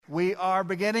We are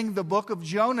beginning the book of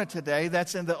Jonah today.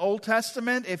 That's in the Old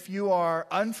Testament. If you are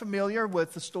unfamiliar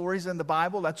with the stories in the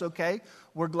Bible, that's okay.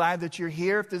 We're glad that you're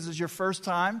here. If this is your first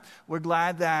time, we're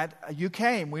glad that you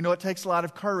came. We know it takes a lot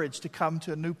of courage to come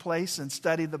to a new place and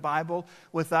study the Bible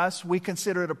with us. We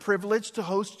consider it a privilege to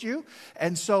host you.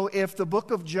 And so if the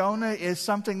book of Jonah is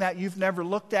something that you've never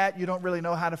looked at, you don't really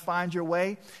know how to find your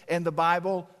way in the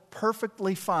Bible,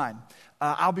 perfectly fine.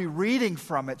 I'll be reading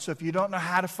from it, so if you don't know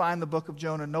how to find the book of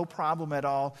Jonah, no problem at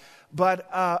all. But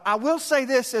I will say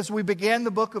this as we begin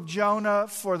the book of Jonah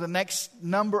for the next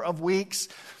number of weeks.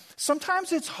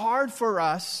 Sometimes it's hard for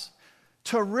us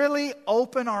to really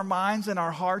open our minds and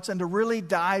our hearts and to really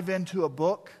dive into a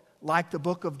book like the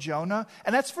book of Jonah.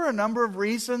 And that's for a number of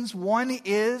reasons. One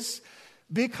is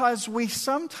because we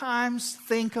sometimes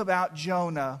think about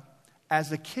Jonah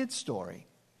as a kid's story.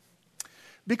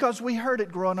 Because we heard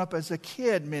it growing up as a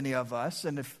kid, many of us.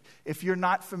 And if you're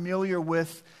not familiar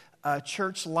with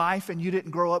church life and you didn't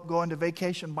grow up going to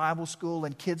vacation Bible school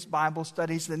and kids Bible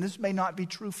studies, then this may not be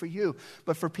true for you.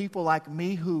 But for people like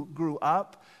me who grew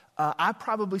up, I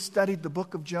probably studied the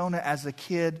book of Jonah as a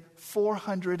kid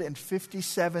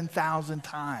 457,000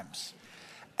 times.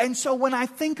 And so when I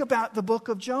think about the book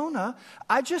of Jonah,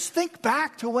 I just think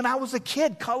back to when I was a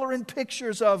kid coloring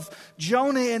pictures of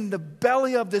Jonah in the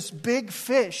belly of this big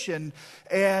fish and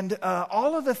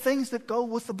all of the things that go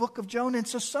with the book of Jonah. And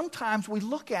so sometimes we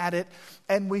look at it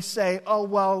and we say, oh,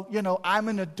 well, I'm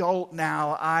an adult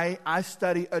now. I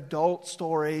study adult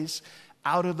stories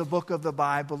out of the book of the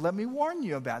Bible. Let me warn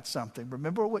you about something.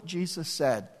 Remember what Jesus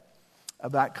said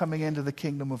about coming into the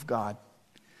kingdom of God.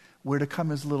 We're to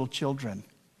come as little children.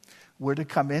 We're to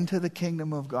come into the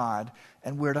kingdom of God,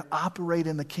 and we're to operate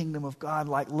in the kingdom of God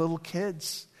like little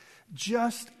kids,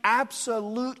 just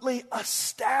absolutely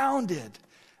astounded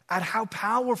at how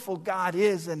powerful God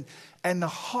is and the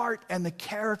heart and the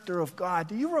character of God.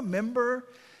 Do you remember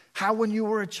how when you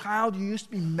were a child you used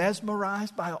to be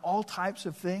mesmerized by all types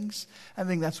of things? I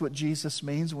think that's what Jesus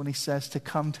means when he says to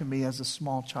come to me as a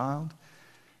small child.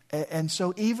 And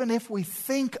so even if we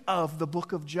think of the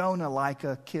book of Jonah like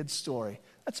a kid's story,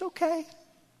 that's okay.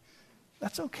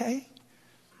 That's okay.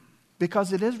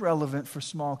 Because it is relevant for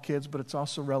small kids, but it's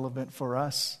also relevant for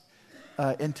us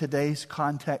in today's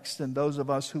context. And those of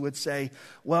us who would say,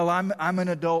 well, I'm an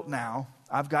adult now.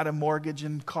 I've got a mortgage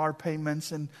and car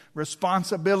payments and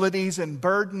responsibilities and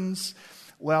burdens.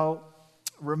 Well,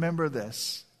 remember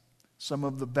this. Some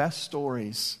of the best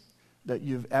stories that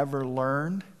you've ever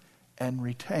learned and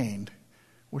retained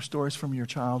were stories from your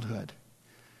childhood.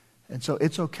 And so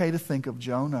it's okay to think of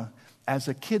Jonah as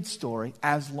a kid's story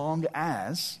as long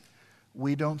as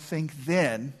we don't think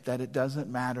then that it doesn't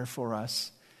matter for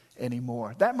us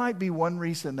anymore. That might be one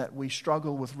reason that we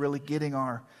struggle with really getting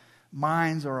our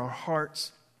minds or our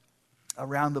hearts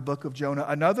around the book of Jonah.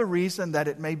 Another reason that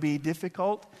it may be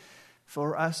difficult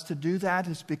for us to do that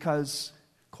is because,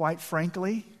 quite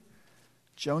frankly,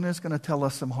 Jonah is going to tell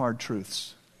us some hard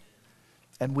truths.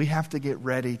 And we have to get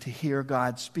ready to hear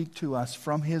God speak to us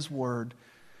from his word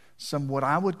some what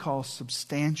I would call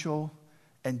substantial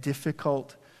and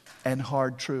difficult and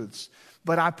hard truths.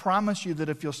 But I promise you that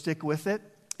if you'll stick with it,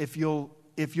 if you'll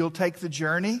take the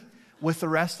journey with the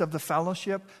rest of the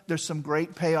fellowship, there's some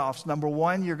great payoffs. Number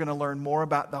one, you're going to learn more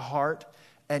about the heart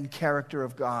and character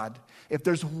of God. If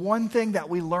there's one thing that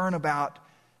we learn about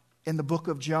in the book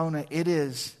of Jonah, it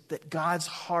is that God's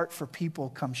heart for people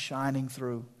comes shining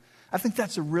through. I think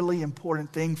that's a really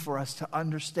important thing for us to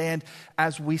understand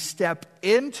as we step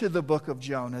into the book of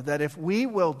Jonah, that if we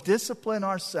will discipline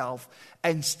ourselves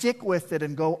and stick with it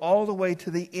and go all the way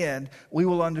to the end, we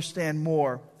will understand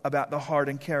more about the heart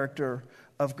and character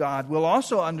of God. We'll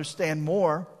also understand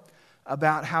more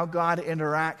about how God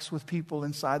interacts with people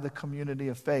inside the community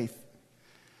of faith.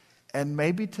 And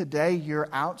maybe today you're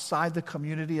outside the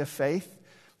community of faith,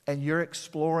 and you're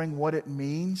exploring what it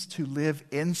means to live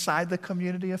inside the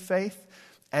community of faith.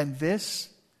 And this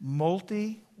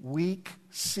multi-week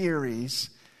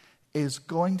series is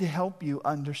going to help you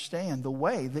understand the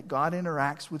way that God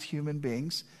interacts with human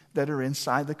beings that are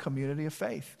inside the community of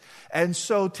faith. And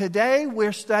so today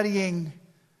we're studying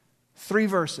 3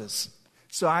 verses.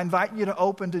 So I invite you to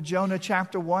open to Jonah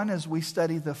chapter 1 as we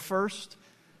study the first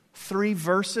 3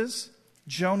 verses.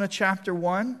 Jonah chapter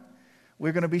 1.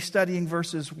 We're going to be studying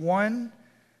verses 1,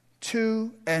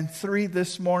 2, and 3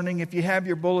 this morning. If you have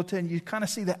your bulletin, you kind of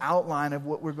see the outline of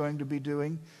what we're going to be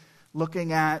doing,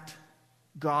 looking at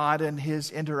God and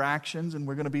his interactions. And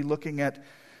we're going to be looking at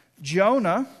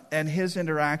Jonah and his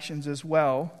interactions as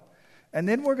well. And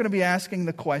then we're going to be asking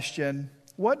the question,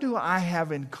 what do I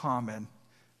have in common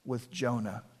with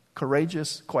Jonah?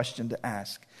 Courageous question to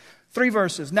ask. 3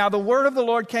 verses. Now the word of the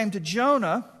Lord came to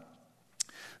Jonah,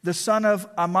 the son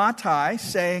of Amittai,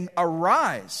 saying,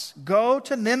 Arise, go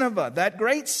to Nineveh, that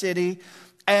great city,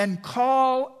 and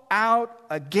call out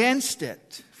against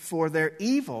it, for their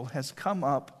evil has come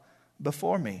up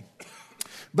before me.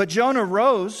 But Jonah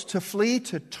rose to flee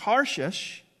to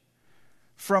Tarshish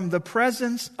from the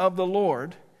presence of the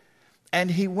Lord, and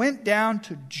he went down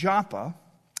to Joppa,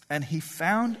 and he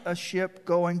found a ship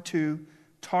going to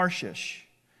Tarshish.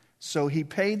 So he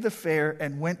paid the fare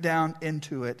and went down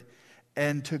into it,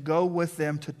 and to go with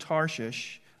them to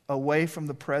Tarshish, away from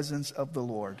the presence of the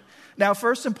Lord. Now,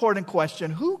 first important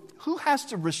question, who has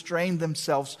to restrain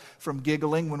themselves from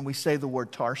giggling when we say the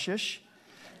word Tarshish?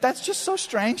 That's just so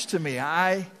strange to me.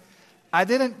 I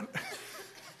didn't...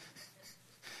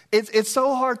 It's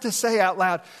so hard to say out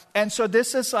loud. And so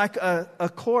this is like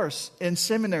a course in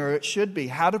seminary. It should be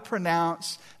how to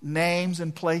pronounce names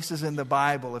and places in the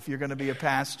Bible if you're going to be a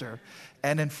pastor.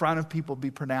 And in front of people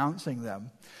be pronouncing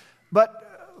them.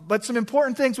 But some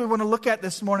important things we want to look at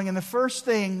this morning. And the first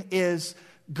thing is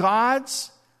God's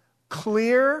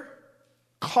clear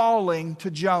calling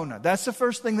to Jonah. That's the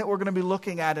first thing that we're going to be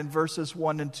looking at in verses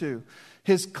 1 and 2.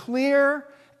 His clear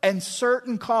and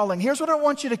certain calling. Here's what I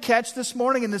want you to catch this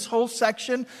morning in this whole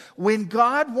section. When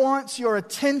God wants your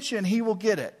attention, He will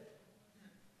get it.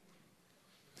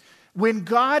 When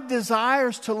God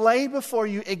desires to lay before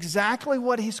you exactly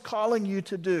what He's calling you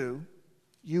to do,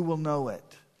 you will know it.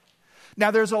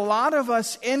 Now, there's a lot of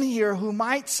us in here who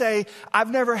might say,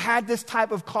 I've never had this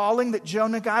type of calling that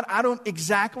Jonah got. I don't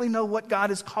exactly know what God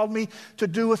has called me to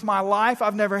do with my life.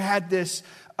 I've never had this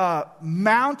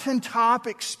mountaintop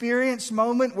experience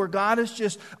moment where God has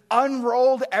just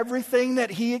unrolled everything that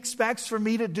He expects for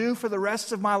me to do for the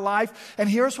rest of my life. And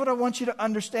here's what I want you to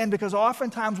understand, because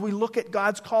oftentimes we look at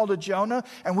God's call to Jonah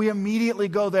and we immediately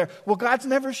go there. Well, God's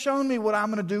never shown me what I'm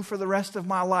going to do for the rest of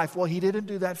my life. Well, He didn't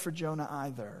do that for Jonah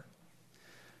either.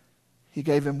 He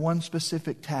gave him one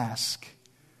specific task.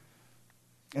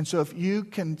 And so if you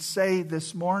can say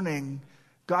this morning,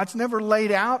 God's never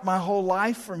laid out my whole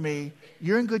life for me,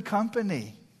 you're in good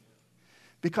company.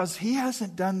 Because He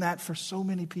hasn't done that for so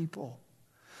many people.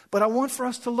 But I want for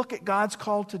us to look at God's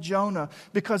call to Jonah,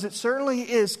 because it certainly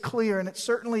is clear and it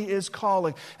certainly is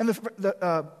calling. And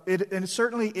it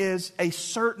certainly is a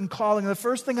certain calling. And the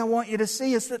first thing I want you to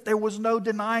see is that there was no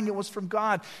denying it was from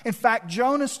God. In fact,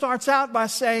 Jonah starts out by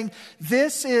saying,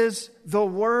 this is the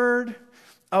word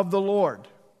of the Lord.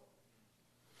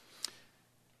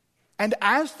 And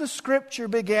as the scripture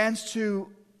begins to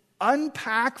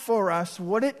unpack for us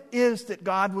what it is that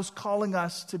God was calling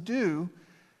us to do,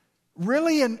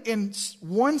 really in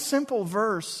one simple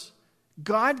verse,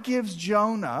 God gives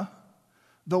Jonah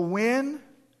the when,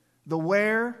 the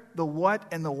where, the what,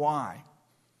 and the why.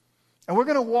 And we're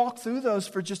going to walk through those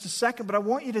for just a second, but I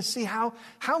want you to see how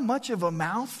much of a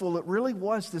mouthful it really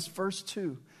was, this verse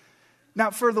 2. Now,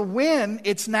 for the when,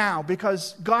 it's now,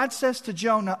 because God says to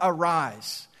Jonah,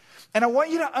 arise. And I want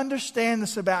you to understand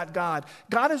this about God.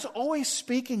 God is always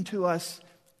speaking to us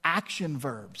action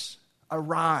verbs.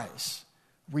 Arise,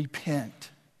 repent,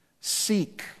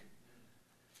 seek.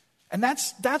 And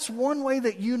that's one way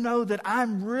that you know that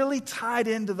I'm really tied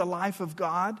into the life of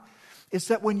God, is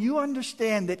that when you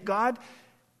understand that God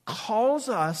calls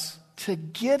us to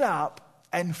get up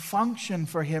and function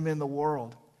for Him in the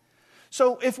world.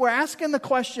 So if we're asking the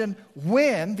question,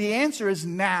 when, the answer is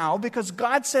now, because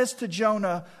God says to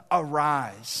Jonah,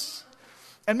 arise.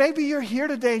 And maybe you're here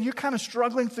today and you're kind of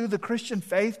struggling through the Christian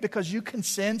faith because you can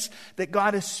sense that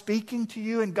God is speaking to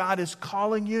you and God is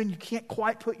calling you, and you can't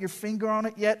quite put your finger on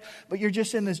it yet, but you're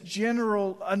just in this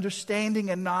general understanding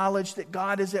and knowledge that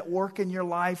God is at work in your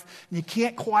life, and you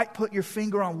can't quite put your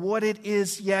finger on what it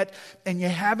is yet, and you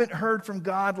haven't heard from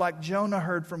God like Jonah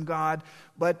heard from God,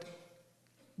 but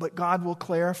God will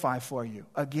clarify for you.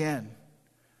 Again,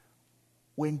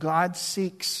 when God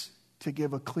seeks to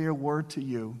give a clear word to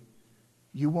you,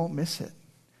 you won't miss it.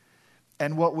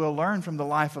 And what we'll learn from the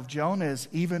life of Jonah is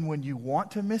even when you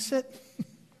want to miss it,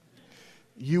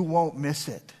 you won't miss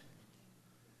it.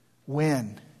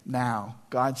 When? Now.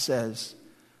 God says,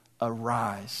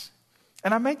 arise.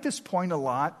 And I make this point a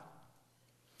lot,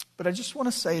 but I just want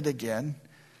to say it again.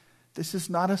 This is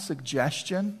not a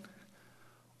suggestion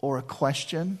or a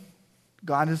question.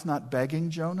 God is not begging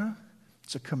Jonah.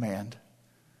 It's a command.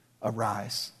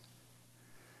 Arise.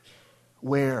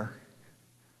 Where?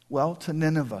 Well, to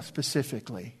Nineveh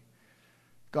specifically.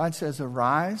 God says,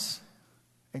 arise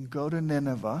and go to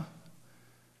Nineveh.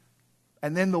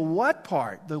 And then the what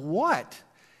part, the what?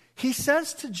 He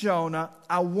says to Jonah,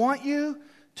 I want you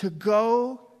to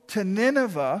go to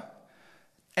Nineveh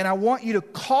And I want you to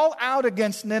call out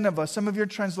against Nineveh. Some of your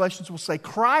translations will say,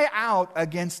 cry out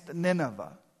against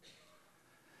Nineveh.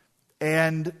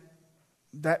 And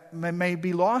that may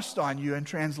be lost on you in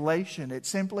translation. It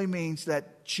simply means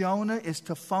that Jonah is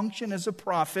to function as a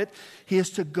prophet. He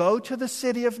is to go to the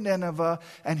city of Nineveh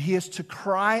and he is to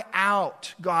cry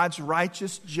out God's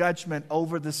righteous judgment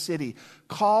over the city.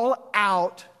 Call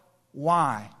out.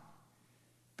 Why?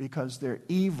 Because their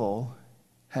evil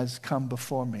has come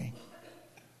before me.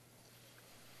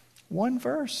 One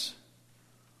verse.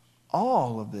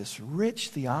 All of this rich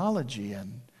theology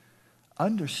and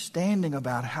understanding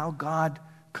about how God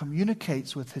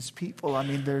communicates with his people. I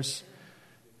mean, there's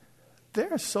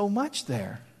so much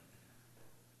there.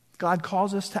 God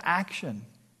calls us to action.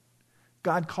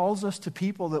 God calls us to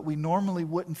people that we normally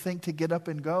wouldn't think to get up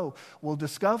and go. We'll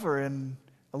discover in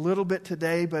a little bit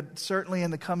today, but certainly in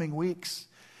the coming weeks,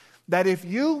 that if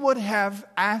you would have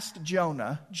asked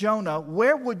Jonah,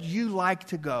 where would you like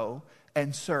to go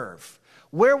and serve?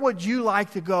 Where would you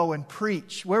like to go and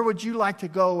preach? Where would you like to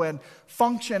go and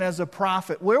function as a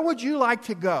prophet? Where would you like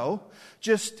to go?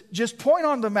 Just point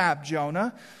on the map,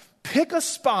 Jonah. Pick a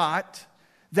spot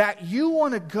that you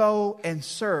want to go and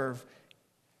serve.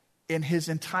 In his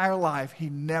entire life, he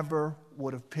never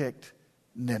would have picked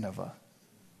Nineveh.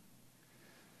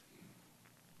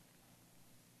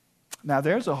 Now,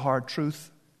 there's a hard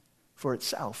truth for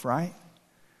itself, right?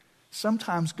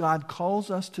 Sometimes God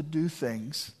calls us to do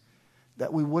things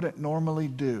that we wouldn't normally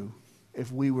do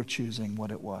if we were choosing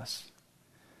what it was.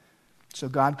 So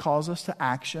God calls us to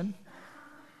action.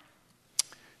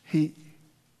 He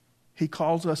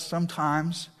calls us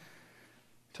sometimes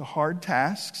to hard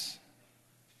tasks.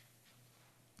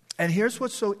 And here's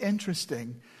what's so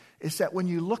interesting, is that when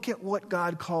you look at what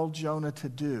God called Jonah to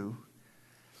do,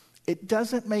 it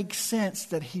doesn't make sense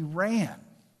that he ran.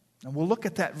 And we'll look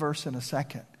at that verse in a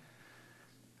second.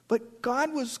 But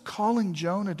God was calling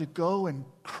Jonah to go and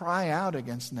cry out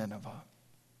against Nineveh,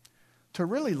 to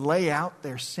really lay out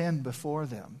their sin before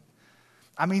them.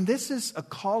 I mean, this is a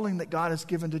calling that God has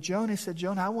given to Jonah. He said,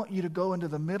 Jonah, I want you to go into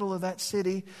the middle of that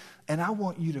city and I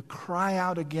want you to cry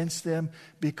out against them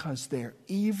because their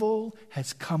evil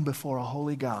has come before a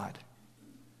holy God.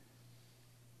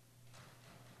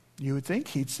 You would think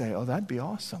he'd say, oh, that'd be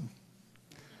awesome.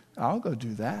 I'll go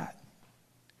do that.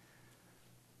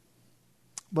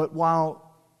 But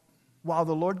while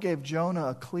the Lord gave Jonah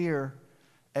a clear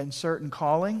and certain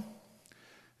calling,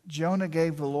 Jonah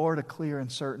gave the Lord a clear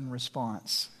and certain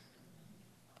response.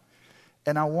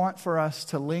 And I want for us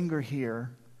to linger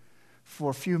here for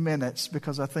a few minutes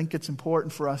because I think it's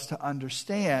important for us to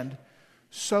understand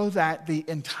so that the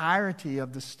entirety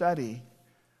of the study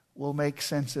will make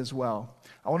sense as well.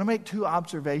 I want to make two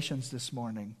observations this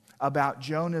morning about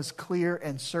Jonah's clear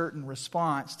and certain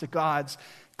response to God's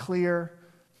clear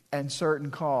and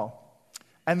certain call.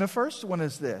 And the first one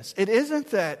is this. It isn't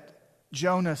that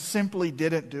Jonah simply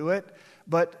didn't do it,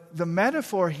 but the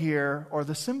metaphor here or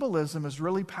the symbolism is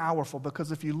really powerful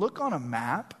because if you look on a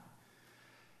map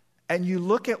and you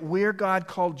look at where God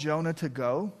called Jonah to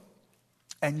go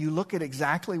and you look at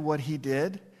exactly what he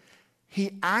did,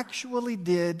 he actually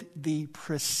did the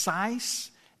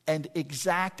precise and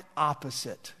exact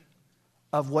opposite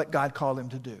of what God called him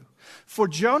to do. For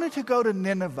Jonah to go to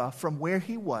Nineveh from where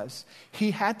he was,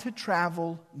 he had to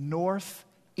travel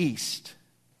northeast.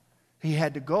 He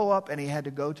had to go up and he had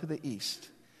to go to the east.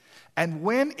 And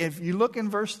if you look in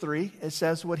verse 3, it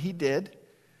says what he did.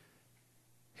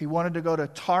 He wanted to go to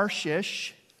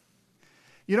Tarshish.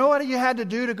 You know what you had to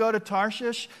do to go to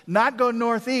Tarshish? Not go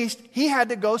northeast. He had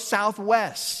to go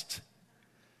southwest.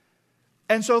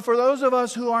 And so for those of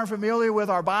us who aren't familiar with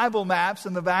our Bible maps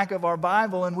in the back of our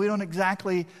Bible and we don't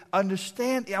exactly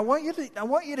understand, I want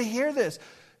you to hear this.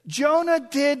 Jonah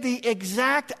did the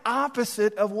exact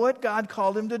opposite of what God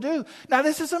called him to do. Now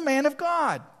this is a man of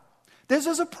God. This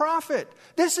is a prophet.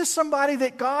 This is somebody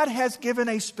that God has given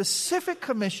a specific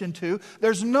commission to.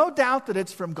 There's no doubt that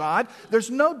it's from God.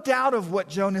 There's no doubt of what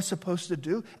Jonah is supposed to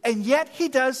do. And yet he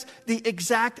does the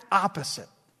exact opposite.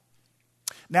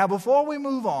 Now before we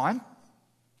move on,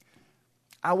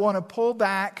 I want to pull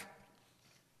back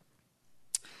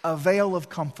a veil of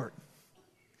comfort.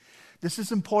 This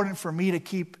is important for me to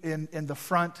keep in the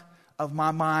front of my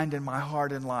mind and my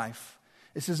heart in life.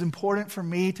 This is important for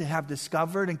me to have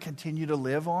discovered and continue to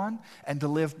live on and to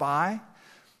live by.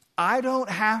 I don't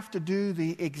have to do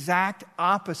the exact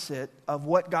opposite of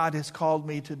what God has called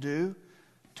me to do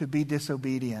to be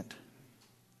disobedient.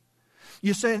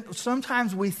 You say,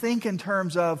 sometimes we think in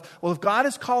terms of, well, if God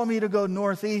has called me to go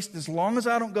northeast, as long as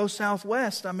I don't go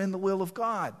southwest, I'm in the will of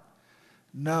God.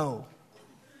 No.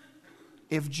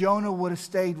 if Jonah would have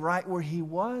stayed right where he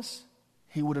was,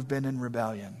 he would have been in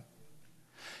rebellion.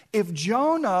 If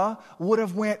Jonah would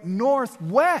have went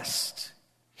northwest,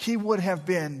 he would have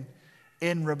been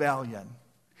in rebellion.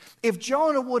 If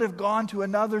Jonah would have gone to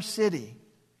another city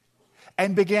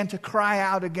and began to cry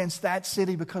out against that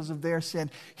city because of their sin,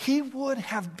 he would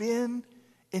have been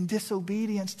in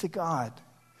disobedience to God.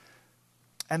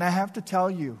 And I have to tell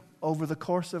you, over the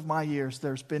course of my years,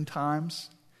 there's been times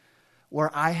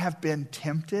where I have been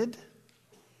tempted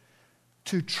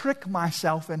to trick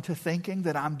myself into thinking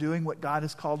that I'm doing what God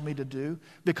has called me to do,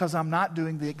 because I'm not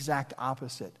doing the exact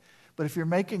opposite. But if you're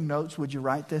making notes, would you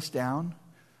write this down?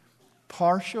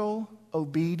 Partial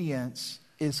obedience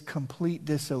is complete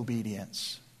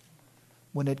disobedience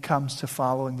when it comes to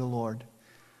following the Lord.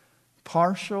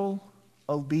 Partial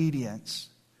obedience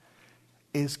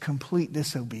is complete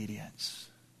disobedience.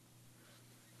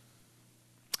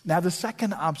 Now, the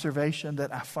second observation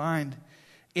that I find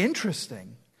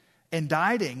interesting,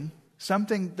 indicting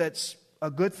something that's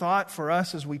a good thought for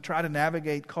us as we try to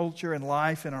navigate culture and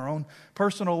life in our own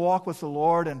personal walk with the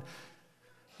Lord, and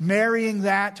marrying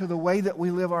that to the way that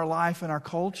we live our life and our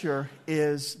culture,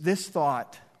 is this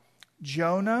thought: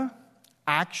 Jonah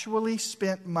actually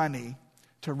spent money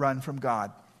to run from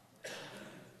God.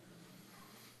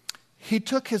 He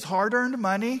took his hard-earned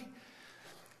money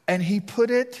and he put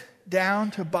it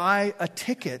down to buy a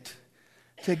ticket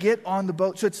to get on the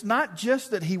boat. So it's not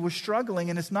just that he was struggling,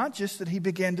 and it's not just that he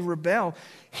began to rebel.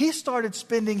 He started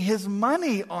spending his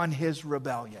money on his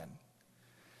rebellion.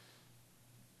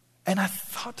 And I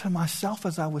thought to myself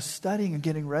as I was studying and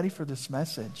getting ready for this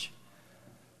message,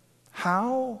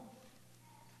 how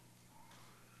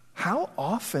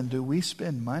often do we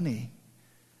spend money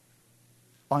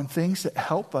on things that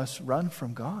help us run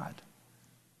from God?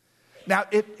 Now,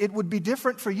 it would be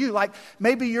different for you. Like,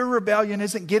 maybe your rebellion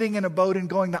isn't getting in a boat and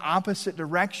going the opposite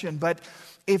direction. But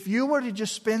if you were to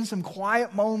just spend some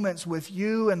quiet moments with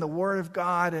you and the Word of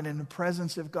God and in the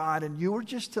presence of God, and you were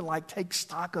just to like take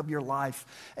stock of your life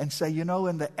and say, you know,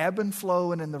 in the ebb and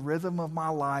flow and in the rhythm of my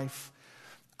life,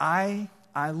 I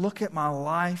look at my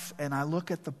life and I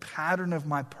look at the pattern of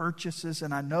my purchases,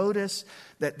 and I notice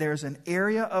that there's an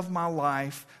area of my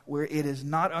life where it is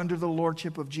not under the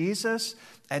lordship of Jesus,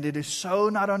 and it is so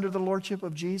not under the lordship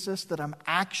of Jesus that I'm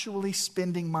actually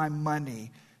spending my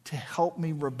money to help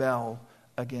me rebel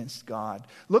against God.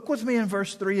 Look with me in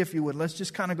verse 3, if you would. Let's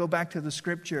just kind of go back to the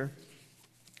scripture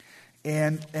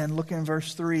and look in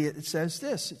verse 3. It says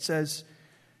this. It says,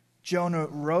 Jonah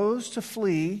rose to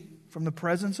flee from the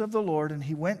presence of the Lord, and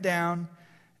he went down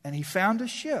and he found a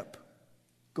ship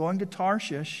going to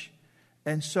Tarshish,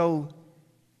 and so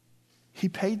he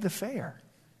paid the fare.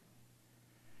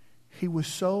 He was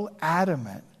so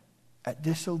adamant at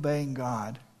disobeying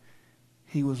God,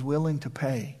 he was willing to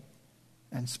pay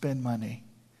and spend money.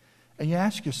 And you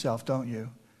ask yourself, don't you,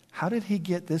 how did he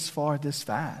get this far this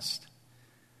fast?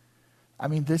 I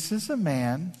mean, this is a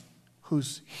man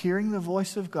who's hearing the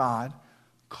voice of God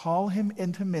call him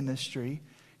into ministry.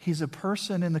 He's a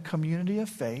person in the community of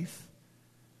faith.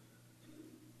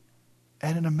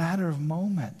 And in a matter of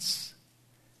moments,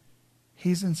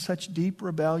 he's in such deep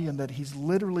rebellion that he's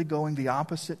literally going the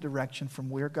opposite direction from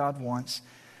where God wants.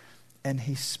 And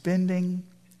he's spending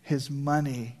his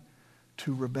money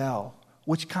to rebel,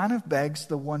 which kind of begs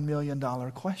the $1 million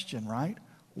question, right?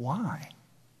 Why?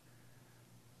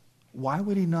 Why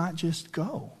would he not just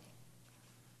go?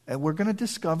 And we're going to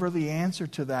discover the answer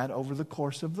to that over the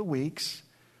course of the weeks.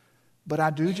 But I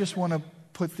do just want to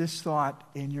put this thought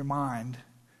in your mind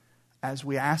as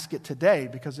we ask it today,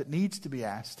 because it needs to be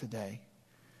asked today.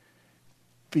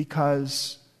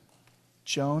 Because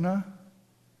Jonah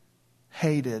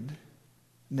hated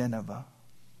Nineveh.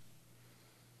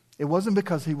 It wasn't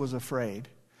because he was afraid.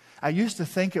 I used to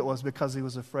think it was because he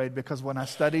was afraid, because when I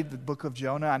studied the book of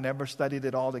Jonah, I never studied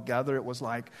it all together. It was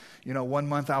like, you know, one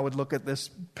month I would look at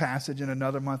this passage and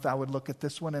another month I would look at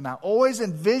this one. And I always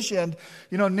envisioned,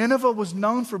 you know, Nineveh was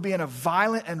known for being a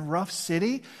violent and rough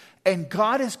city. And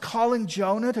God is calling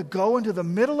Jonah to go into the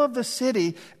middle of the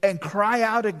city and cry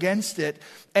out against it.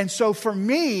 And so for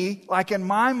me, like in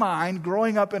my mind,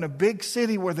 growing up in a big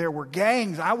city where there were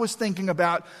gangs, I was thinking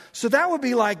about, so that would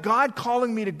be like God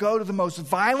calling me to go to the most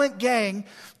violent gang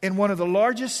in one of the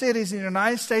largest cities in the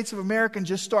United States of America and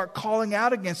just start calling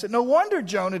out against it. No wonder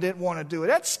Jonah didn't want to do it.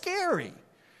 That's scary.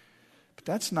 But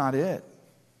that's not it.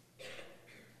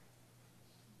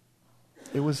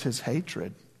 It was his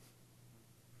hatred.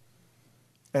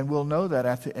 And we'll know that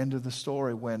at the end of the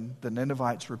story when the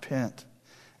Ninevites repent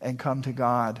and come to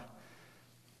God.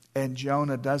 And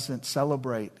Jonah doesn't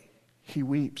celebrate. He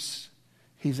weeps.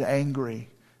 He's angry.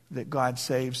 that God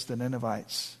saves the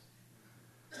Ninevites.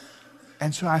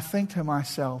 And so I think to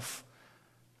myself,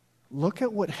 look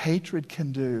at what hatred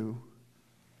can do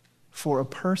for a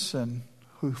person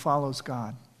who follows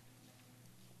God.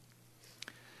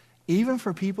 Even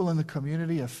for people in the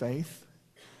community of faith,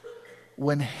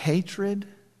 when hatred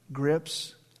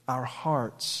grips our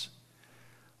hearts,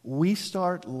 we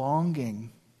start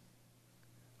longing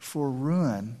for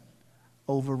ruin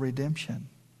over redemption.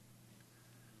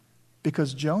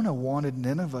 Because Jonah wanted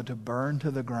Nineveh to burn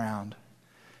to the ground,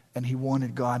 and he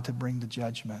wanted God to bring the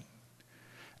judgment.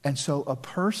 And so a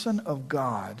person of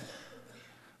God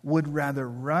would rather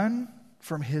run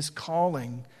from his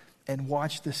calling and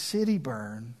watch the city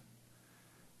burn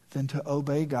than to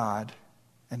obey God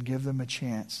and give them a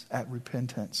chance at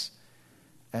repentance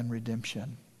and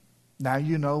redemption. Now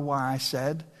you know why I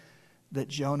said that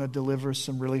Jonah delivers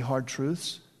some really hard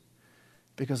truths.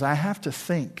 Because I have to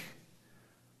think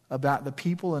about the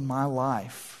people in my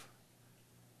life.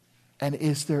 And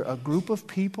is there a group of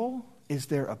people? Is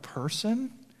there a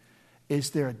person?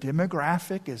 Is there a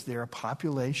demographic? Is there a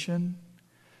population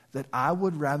that I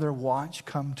would rather watch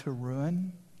come to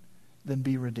ruin than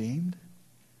be redeemed?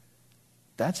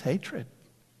 That's hatred.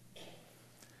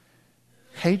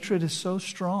 Hatred is so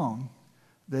strong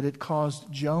that it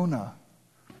caused Jonah,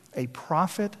 a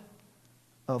prophet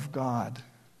of God,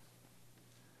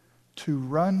 to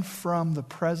run from the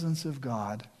presence of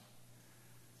God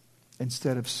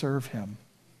instead of serve him.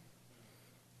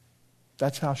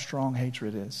 That's how strong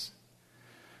hatred is.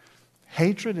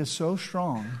 Hatred is so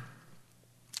strong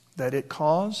that it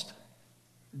caused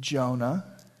Jonah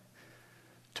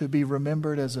to be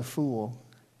remembered as a fool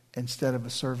instead of a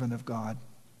servant of God.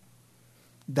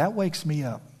 That wakes me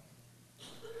up.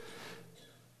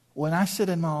 When I sit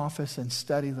in my office and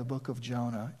study the book of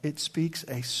Jonah, it speaks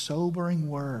a sobering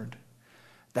word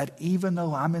that even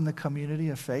though I'm in the community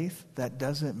of faith, that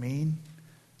doesn't mean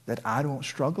that I don't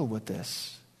struggle with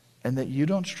this and that you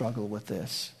don't struggle with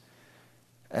this.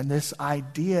 And this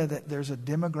idea that there's a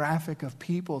demographic of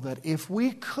people that if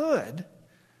we could,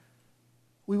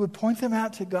 we would point them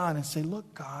out to God and say,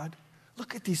 look, God,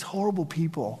 look at these horrible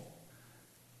people.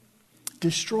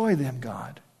 Destroy them,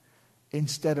 God,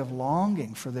 instead of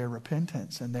longing for their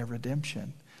repentance and their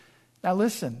redemption. Now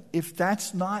listen, if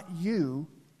that's not you,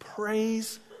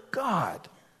 praise God.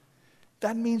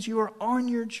 That means you are on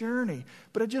your journey.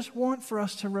 But I just want for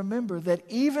us to remember that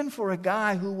even for a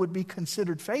guy who would be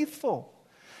considered faithful,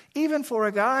 even for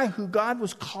a guy who God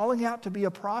was calling out to be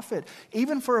a prophet,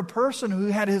 even for a person who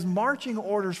had his marching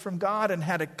orders from God and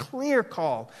had a clear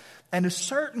call and a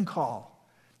certain call,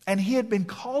 and he had been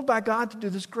called by God to do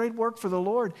this great work for the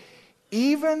Lord,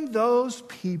 even those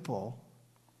people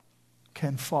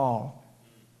can fall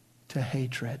to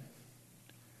hatred.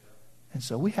 And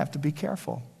so we have to be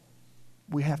careful.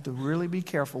 We have to really be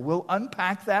careful. We'll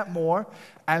unpack that more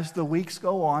as the weeks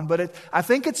go on. But I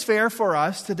think it's fair for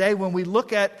us today when we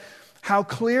look at how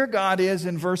clear God is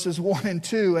in verses 1 and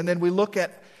 2, and then we look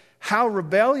at how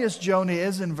rebellious Jonah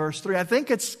is in verse 3. I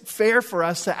think it's fair for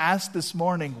us to ask this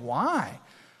morning, why?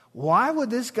 Why would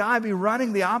this guy be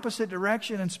running the opposite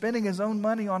direction and spending his own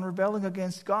money on rebelling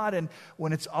against God? And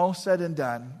when it's all said and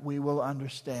done, we will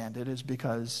understand it is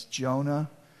because Jonah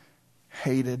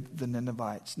hated the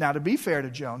Ninevites. Now, to be fair to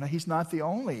Jonah, he's not the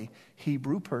only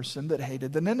Hebrew person that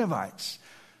hated the Ninevites.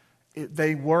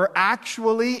 They were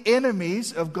actually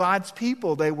enemies of God's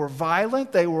people. They were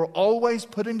violent. They were always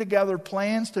putting together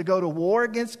plans to go to war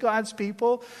against God's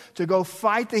people, to go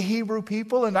fight the Hebrew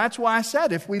people. And that's why I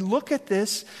said, if we look at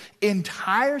this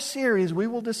entire series, we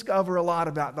will discover a lot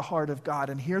about the heart of God.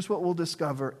 And here's what we'll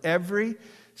discover every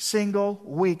single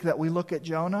week that we look at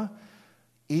Jonah.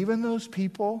 Even those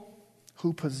people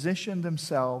who position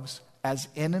themselves as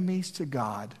enemies to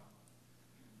God,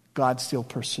 God still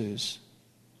pursues.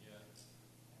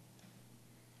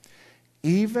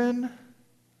 Even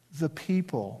the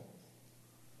people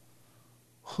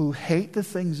who hate the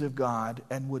things of God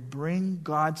and would bring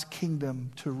God's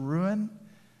kingdom to ruin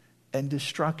and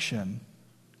destruction,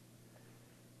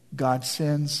 God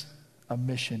sends a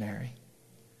missionary,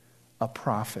 a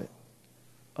prophet,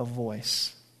 a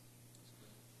voice.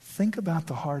 Think about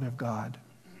the heart of God.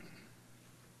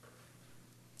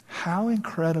 How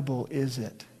incredible is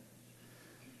it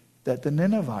that the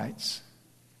Ninevites,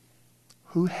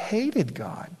 who hated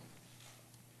God,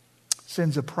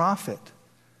 sends a prophet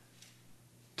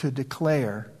to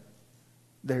declare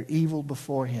their evil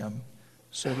before him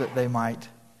so that they might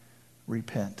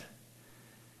repent.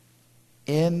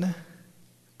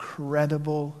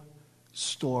 Incredible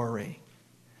story.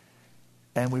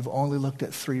 And we've only looked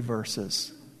at 3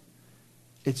 verses.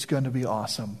 It's going to be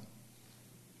awesome.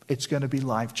 it's going to be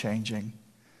life-changing.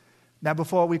 Now,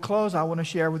 before we close, I want to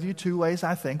share with you 2 ways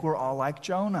I think we're all like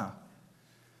Jonah.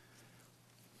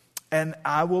 And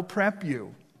I will prep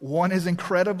you. One is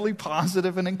incredibly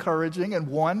positive and encouraging, and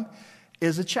one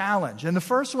is a challenge. And the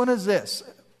first one is this.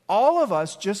 All of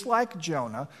us, just like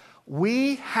Jonah,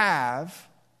 we have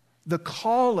the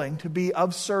calling to be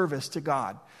of service to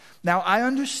God. Now, I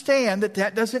understand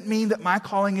that doesn't mean that my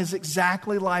calling is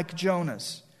exactly like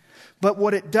Jonah's. But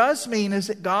what it does mean is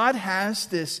that God has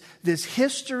this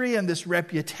history and this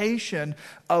reputation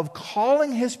of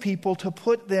calling His people to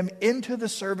put them into the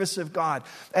service of God.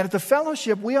 And at the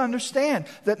fellowship, we understand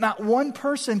that not one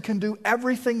person can do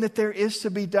everything that there is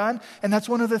to be done. And that's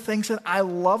one of the things that I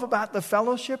love about the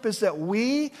fellowship is that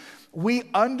we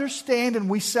understand and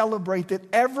we celebrate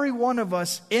that every one of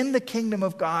us in the kingdom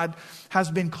of God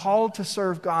has been called to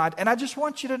serve God. And I just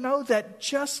want you to know that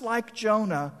just like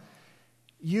Jonah,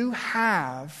 you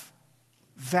have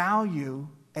value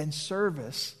and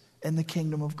service in the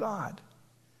kingdom of God.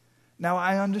 Now,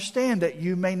 I understand that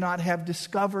you may not have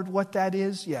discovered what that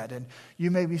is yet. And you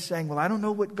may be saying, well, I don't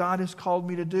know what God has called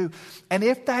me to do. And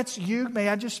if that's you, may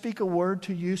I just speak a word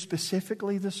to you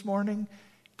specifically this morning?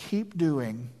 Keep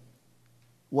doing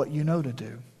what you know to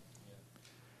do.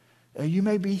 You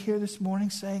may be here this morning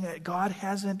saying that God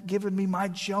hasn't given me my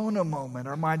Jonah moment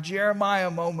or my Jeremiah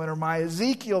moment or my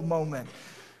Ezekiel moment.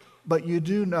 But you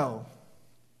do know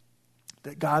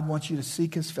that God wants you to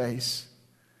seek His face,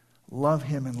 love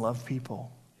Him, and love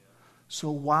people. So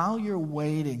while you're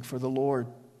waiting for the Lord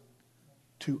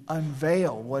to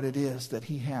unveil what it is that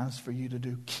He has for you to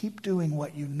do, keep doing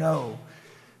what you know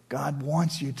God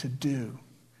wants you to do.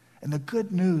 And the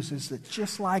good news is that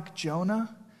just like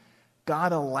Jonah,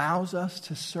 God allows us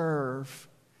to serve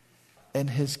in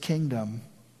His kingdom.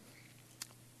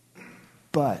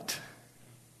 But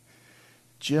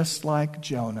just like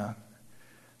Jonah,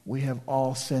 we have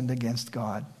all sinned against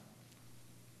God.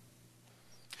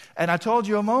 And I told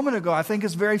you a moment ago, I think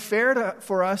it's very fair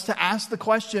for us to ask the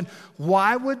question,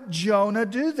 why would Jonah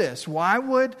do this? Why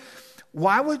would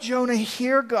Jonah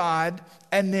hear God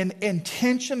and then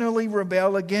intentionally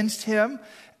rebel against Him?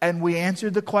 And we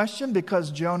answered the question because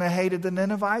Jonah hated the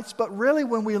Ninevites. But really,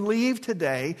 when we leave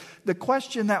today, the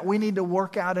question that we need to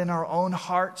work out in our own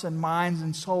hearts and minds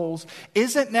and souls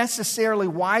isn't necessarily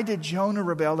why did Jonah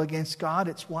rebel against God?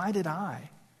 It's why did I?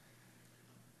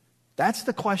 That's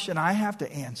the question I have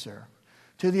to answer.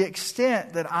 To the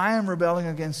extent that I am rebelling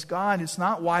against God, it's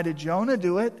not why did Jonah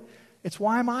do it? It's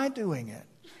why am I doing it?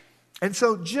 And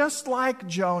so just like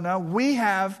Jonah, we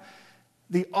have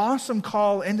the awesome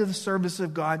call into the service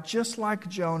of God, just like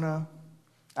Jonah,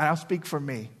 and I'll speak for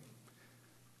me.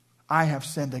 I have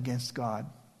sinned against God.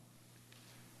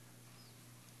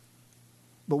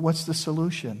 But what's the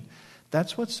solution?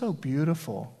 That's what's so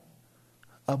beautiful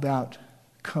about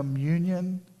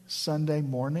communion Sunday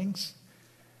mornings,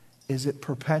 is it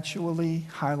perpetually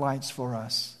highlights for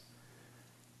us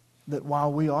that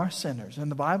while we are sinners, and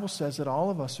the Bible says that all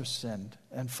of us are sinned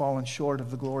and fallen short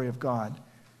of the glory of God,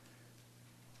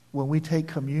 when we take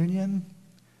communion,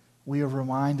 we are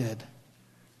reminded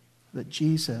that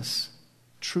Jesus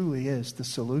truly is the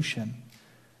solution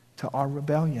to our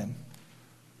rebellion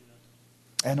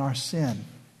and our sin.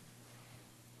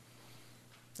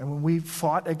 And when we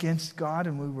fought against God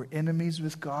and we were enemies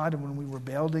with God and when we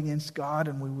rebelled against God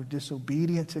and we were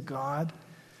disobedient to God,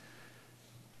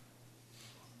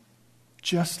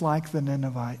 just like the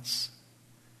Ninevites,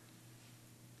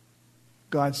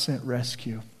 God sent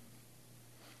rescue.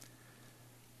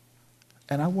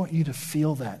 And I want you to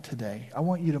feel that today. I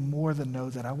want you to more than know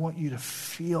that. I want you to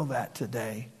feel that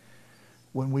today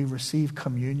when we receive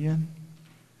communion.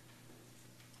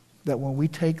 That when we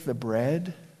take the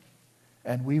bread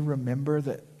and we remember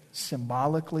that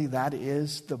symbolically that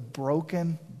is the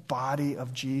broken body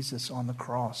of Jesus on the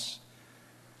cross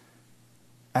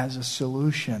as a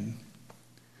solution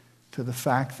to the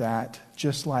fact that,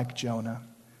 just like Jonah,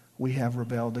 we have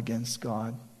rebelled against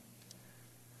God.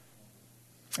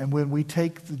 And when we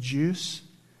take the juice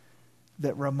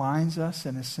that reminds us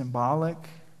and is symbolic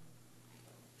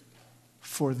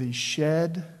for the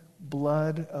shed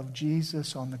blood of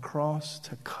Jesus on the cross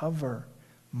to cover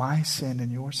my sin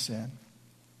and your sin,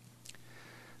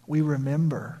 we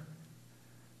remember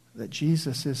that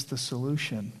Jesus is the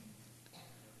solution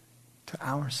to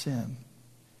our sin.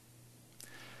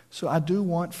 So I do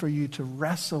want for you to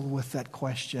wrestle with that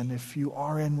question. If you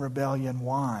are in rebellion,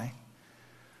 why?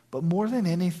 But more than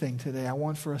anything today, I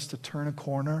want for us to turn a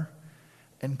corner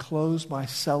and close by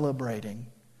celebrating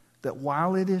that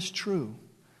while it is true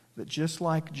that just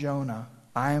like Jonah,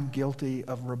 I am guilty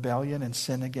of rebellion and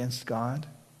sin against God,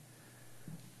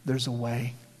 there's a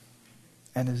way.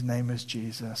 and his name is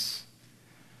Jesus.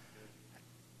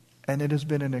 And it has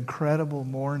been an incredible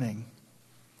morning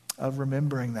of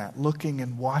remembering that, looking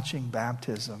and watching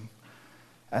baptism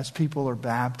as people are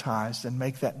baptized and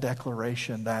make that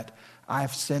declaration that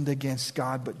I've sinned against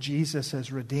God, but Jesus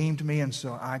has redeemed me, and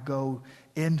so I go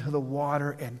into the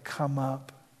water and come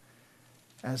up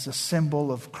as a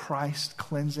symbol of Christ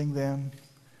cleansing them.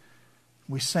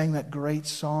 We sang that great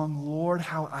song, Lord,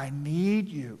 how I need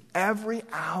you. Every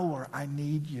hour I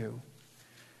need you.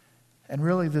 And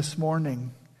really this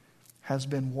morning has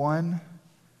been one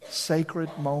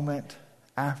sacred moment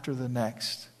after the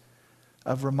next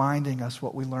of reminding us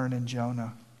what we learn in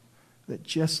Jonah. That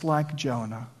just like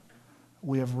Jonah,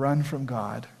 we have run from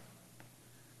God,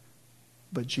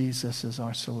 but Jesus is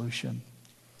our solution.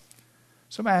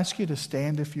 So I'm going to ask you to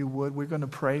stand if you would. We're going to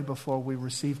pray before we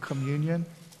receive communion.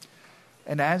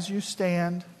 And as you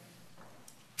stand,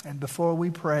 and before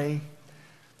we pray,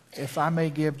 if I may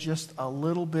give just a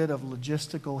little bit of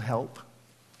logistical help,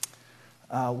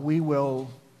 we will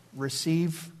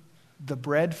receive the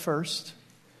bread first,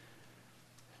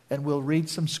 and we'll read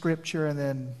some scripture, and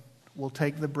then we'll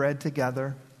take the bread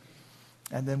together,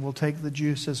 and then we'll take the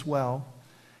juice as well.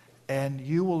 And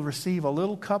you will receive a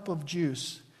little cup of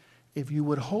juice. If you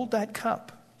would hold that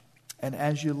cup, and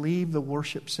as you leave the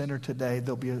worship center today,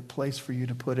 there'll be a place for you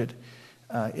to put it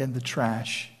in the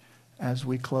trash as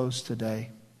we close today.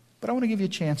 But I want to give you a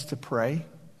chance to pray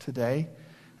today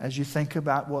as you think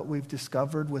about what we've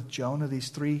discovered with Jonah, these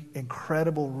 3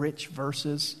 incredible, rich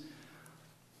verses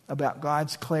about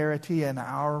God's clarity and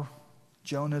our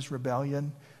Jonah's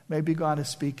rebellion. Maybe God is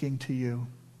speaking to you.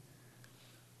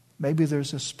 Maybe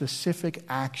there's a specific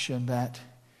action that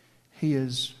he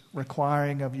is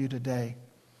requiring of you today.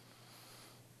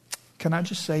 Can I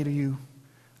just say to you,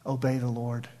 obey the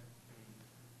Lord.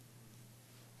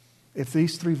 If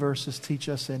these 3 verses teach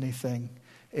us anything,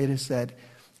 it is that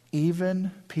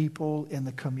even people in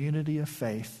the community of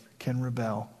faith can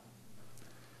rebel.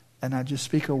 And I just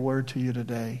speak a word to you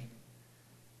today.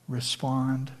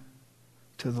 Respond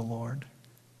to the Lord.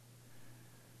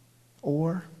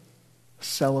 Or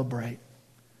celebrate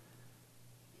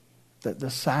that the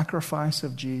sacrifice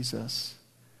of Jesus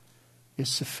is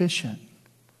sufficient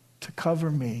to cover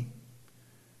me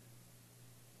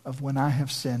of when I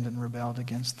have sinned and rebelled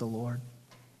against the Lord.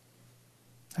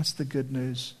 That's the good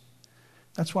news.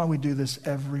 That's why we do this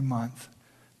every month,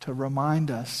 to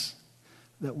remind us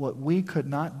that what we could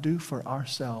not do for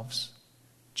ourselves,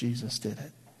 Jesus did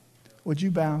it. Would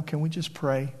you bow? Can we just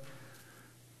pray?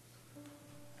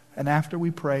 And after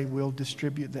we pray, we'll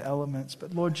distribute the elements.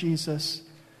 But Lord Jesus,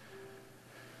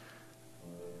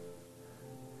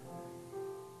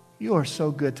 you are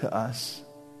so good to us.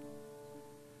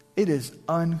 It is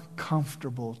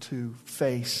uncomfortable to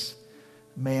face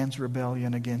man's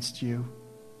rebellion against you.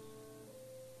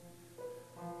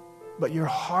 But your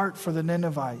heart for the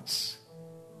Ninevites,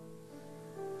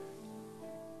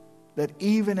 that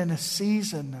even in a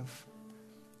season of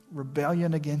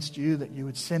rebellion against you, that you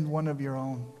would send one of your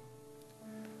own.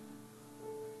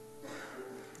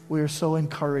 We are so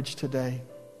encouraged today.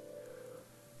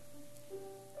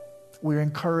 We're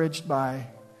encouraged by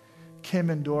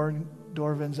Kim and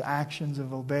Dorvin's actions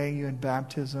of obeying you in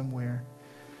baptism. We're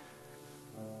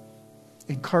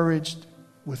encouraged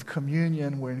with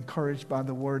communion. We're encouraged by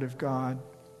the Word of God.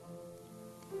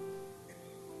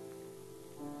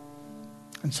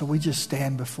 And so we just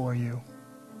stand before you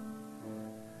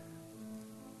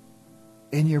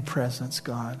in your presence,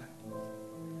 God.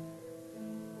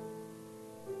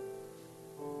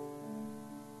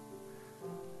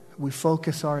 We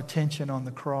focus our attention on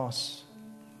the cross,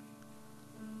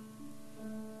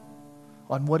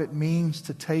 on what it means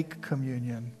to take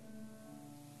communion.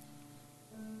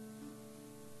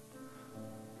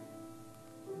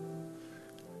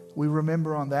 We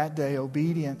remember on that day,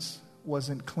 obedience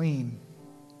wasn't clean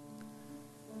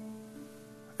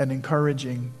and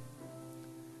encouraging.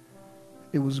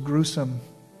 It was gruesome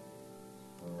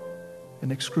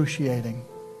and excruciating.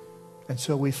 And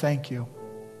so we thank you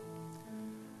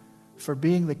for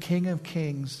being the King of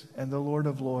Kings and the Lord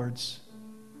of Lords,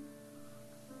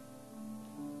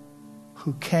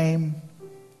 who came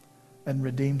and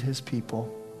redeemed his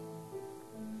people.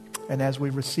 And as we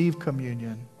receive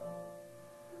communion,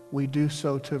 we do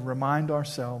so to remind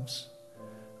ourselves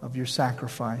of your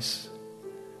sacrifice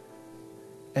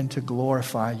and to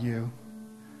glorify you.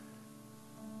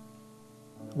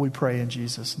 We pray in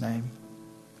Jesus' name.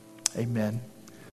 Amen.